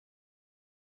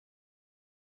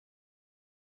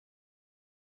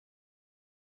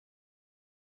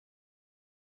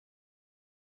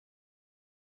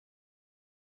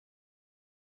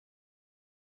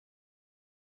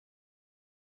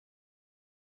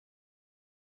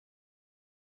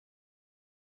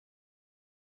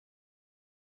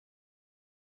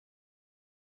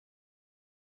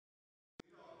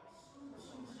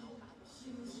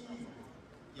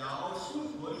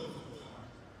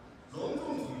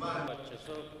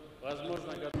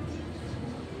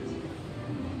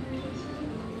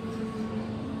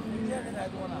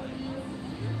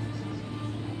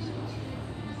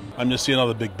I'm just seeing all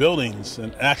the big buildings,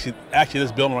 and actually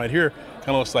this building right here kind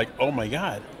of looks like, oh my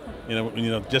God,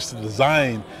 just the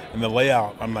design and the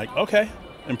layout. I'm like, okay,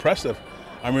 impressive.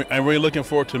 I'm really looking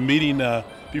forward to meeting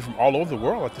people from all over the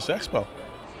world at this expo.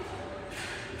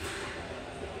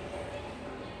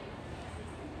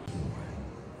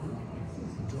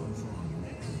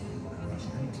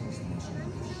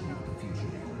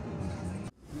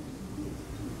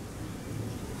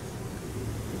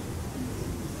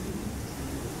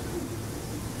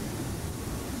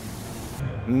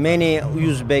 Many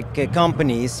Uzbek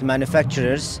companies,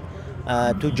 manufacturers,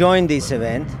 to join this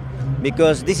event,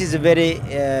 because this is a very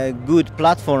good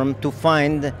platform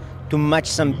to match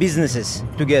some businesses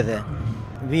together.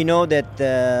 We know that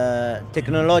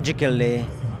technologically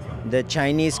the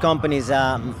Chinese companies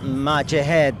are much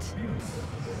ahead.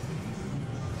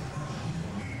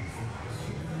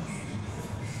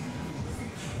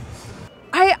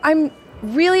 I'm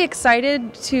really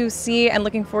excited to see and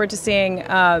looking forward to seeing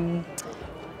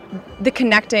the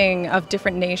connecting of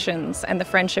different nations and the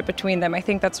friendship between them. I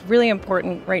think that's really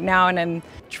important right now, and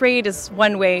trade is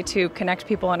one way to connect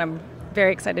people, and I'm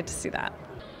very excited to see that.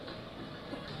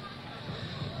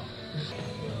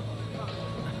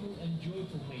 And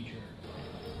joyful nature.